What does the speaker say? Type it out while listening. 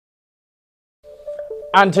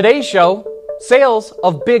On today's show, sales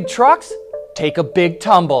of big trucks take a big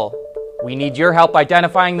tumble. We need your help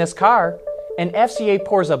identifying this car, and FCA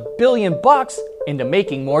pours $1 billion into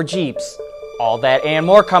making more Jeeps. All that and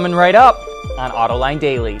more coming right up on Autoline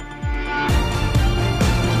Daily.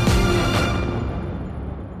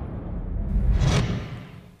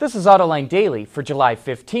 This is Autoline Daily for July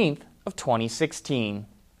 15th of 2016.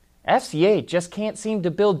 FCA just can't seem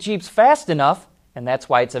to build Jeeps fast enough, and that's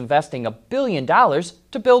why it's investing $1 billion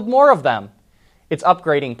to build more of them. It's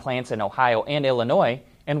upgrading plants in Ohio and Illinois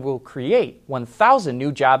and will create 1,000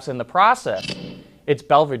 new jobs in the process. Its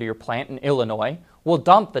Belvidere plant in Illinois will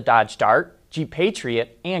dump the Dodge Dart, Jeep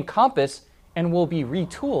Patriot, and Compass and will be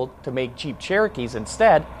retooled to make Jeep Cherokees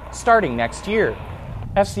instead starting next year.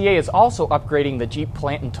 FCA is also upgrading the Jeep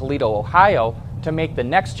plant in Toledo, Ohio to make the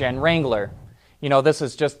next-gen Wrangler. You know, this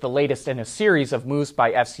is just the latest in a series of moves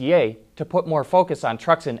by FCA to put more focus on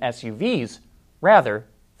trucks and SUVs rather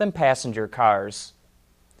than passenger cars.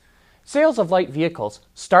 Sales of light vehicles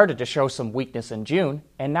started to show some weakness in June,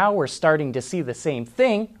 and now we're starting to see the same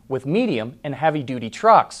thing with medium and heavy-duty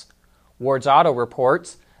trucks. Ward's Auto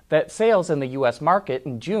reports that sales in the U.S. market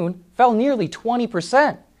in June fell nearly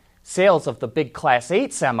 20%. Sales of the big Class 8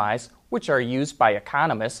 semis, which are used by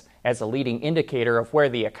economists as a leading indicator of where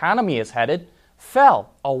the economy is headed,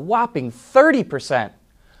 fell a whopping 30%.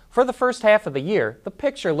 For the first half of the year, the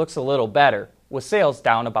picture looks a little better, with sales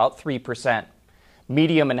down about 3%.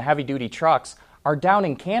 Medium and heavy-duty trucks are down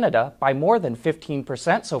in Canada by more than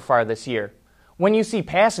 15% so far this year. When you see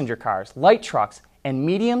passenger cars, light trucks, and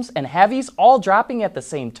mediums and heavies all dropping at the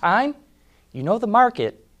same time, you know the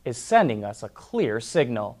market is sending us a clear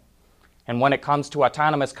signal. And when it comes to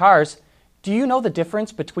autonomous cars, do you know the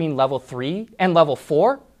difference between level 3 and level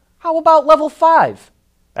 4? How about level 5?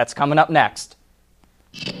 That's coming up next.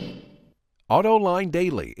 Autoline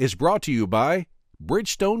Daily is brought to you by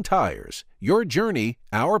Bridgestone Tires, your journey,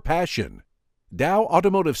 our passion. Dow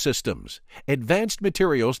Automotive Systems, advanced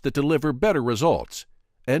materials that deliver better results.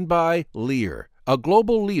 And by Lear, a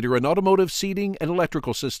global leader in automotive seating and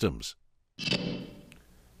electrical systems.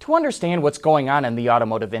 To understand what's going on in the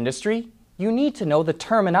automotive industry, you need to know the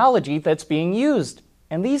terminology that's being used.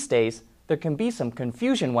 And these days, there can be some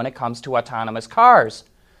confusion when it comes to autonomous cars.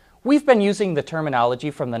 We've been using the terminology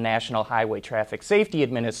from the National Highway Traffic Safety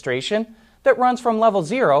Administration that runs from level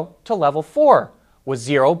 0 to level 4, with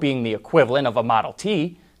 0 being the equivalent of a Model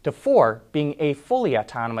T, to 4 being a fully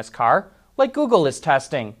autonomous car like Google is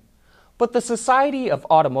testing. But the Society of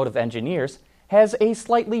Automotive Engineers has a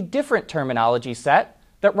slightly different terminology set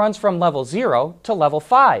that runs from level 0 to level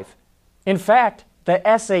 5. In fact, the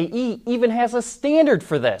SAE even has a standard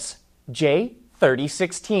for this,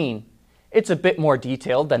 J3016. It's a bit more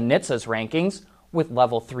detailed than NHTSA's rankings, with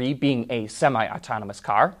level 3 being a semi-autonomous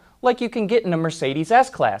car, like you can get in a Mercedes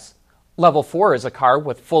S-Class. Level 4 is a car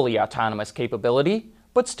with fully autonomous capability,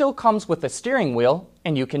 but still comes with a steering wheel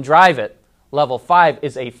and you can drive it. Level 5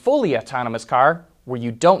 is a fully autonomous car where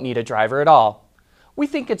you don't need a driver at all. We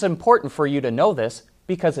think it's important for you to know this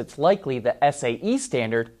because it's likely the SAE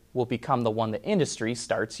standard will become the one the industry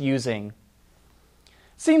starts using.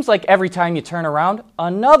 Seems like every time you turn around,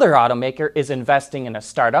 another automaker is investing in a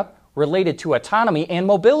startup related to autonomy and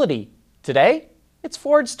mobility. Today, it's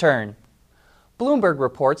Ford's turn. Bloomberg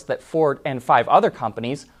reports that Ford and 5 other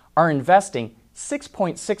companies are investing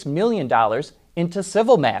 $6.6 million into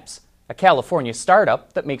Civil Maps, a California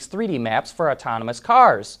startup that makes 3D maps for autonomous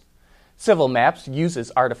cars. Civil Maps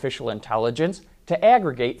uses artificial intelligence to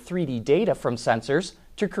aggregate 3D data from sensors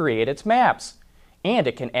to create its maps. And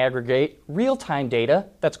it can aggregate real-time data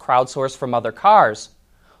that's crowdsourced from other cars.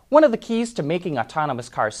 One of the keys to making autonomous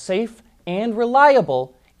cars safe and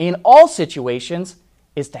reliable in all situations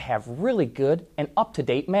is to have really good and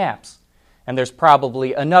up-to-date maps. And there's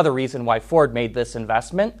probably another reason why Ford made this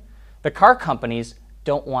investment. The car companies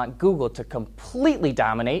don't want Google to completely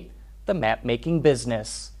dominate the map-making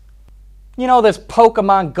business. You know, this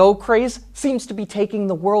Pokemon Go craze seems to be taking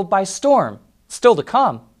the world by storm. Still to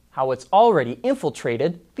come, how it's already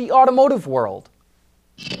infiltrated the automotive world.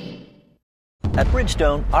 At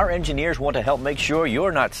Bridgestone, our engineers want to help make sure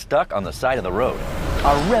you're not stuck on the side of the road.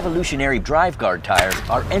 Our revolutionary Drive Guard tires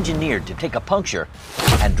are engineered to take a puncture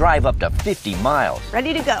and drive up to 50 miles.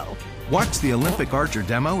 Ready to go. Watch the Olympic Archer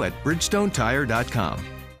demo at BridgestoneTire.com.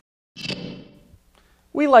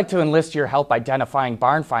 We like to enlist your help identifying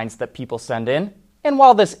barn finds that people send in. And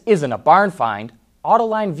while this isn't a barn find,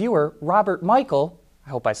 Autoline viewer Robert Michael, I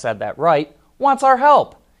hope I said that right, wants our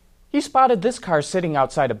help. He spotted this car sitting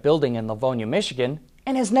outside a building in Livonia, Michigan,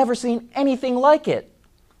 and has never seen anything like it.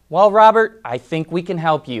 Well, Robert, I think we can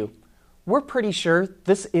help you. We're pretty sure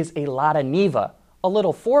this is a Lada Niva, a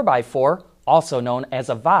little 4x4, also known as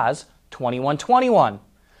a Vaz 2121.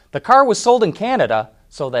 The car was sold in Canada,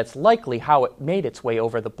 so that's likely how it made its way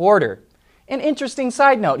over the border. An interesting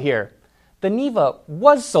side note here. The Niva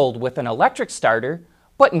was sold with an electric starter,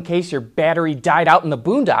 but in case your battery died out in the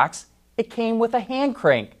boondocks, it came with a hand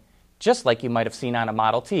crank, just like you might have seen on a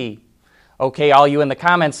Model T. Okay, all you in the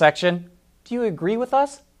comments section, do you agree with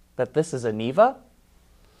us that this is a Niva?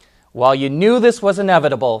 Well, you knew this was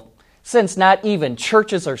inevitable. Since not even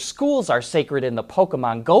churches or schools are sacred in the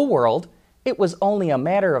Pokemon Go world, it was only a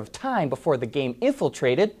matter of time before the game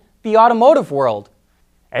infiltrated the automotive world.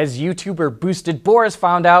 As YouTuber Boosted Boris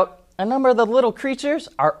found out, a number of the little creatures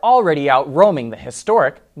are already out roaming the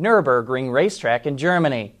historic Nürburgring racetrack in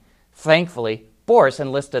Germany. Thankfully, Boris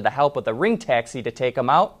enlisted the help of the ring taxi to take him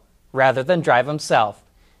out, rather than drive himself.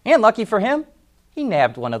 And lucky for him, he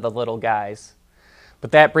nabbed one of the little guys.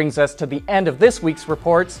 But that brings us to the end of this week's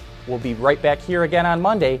reports. We'll be right back here again on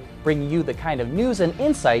Monday, bringing you the kind of news and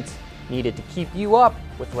insights needed to keep you up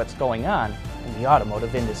with what's going on in the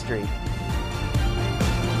automotive industry.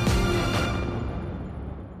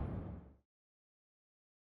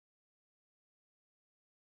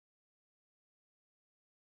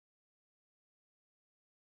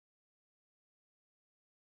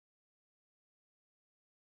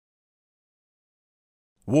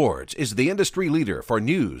 Wards is the industry leader for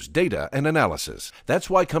news, data, and analysis. That's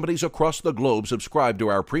why companies across the globe subscribe to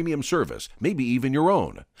our premium service, maybe even your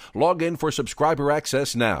own. Log in for subscriber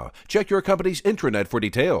access now. Check your company's intranet for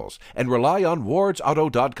details and rely on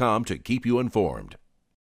wardsauto.com to keep you informed.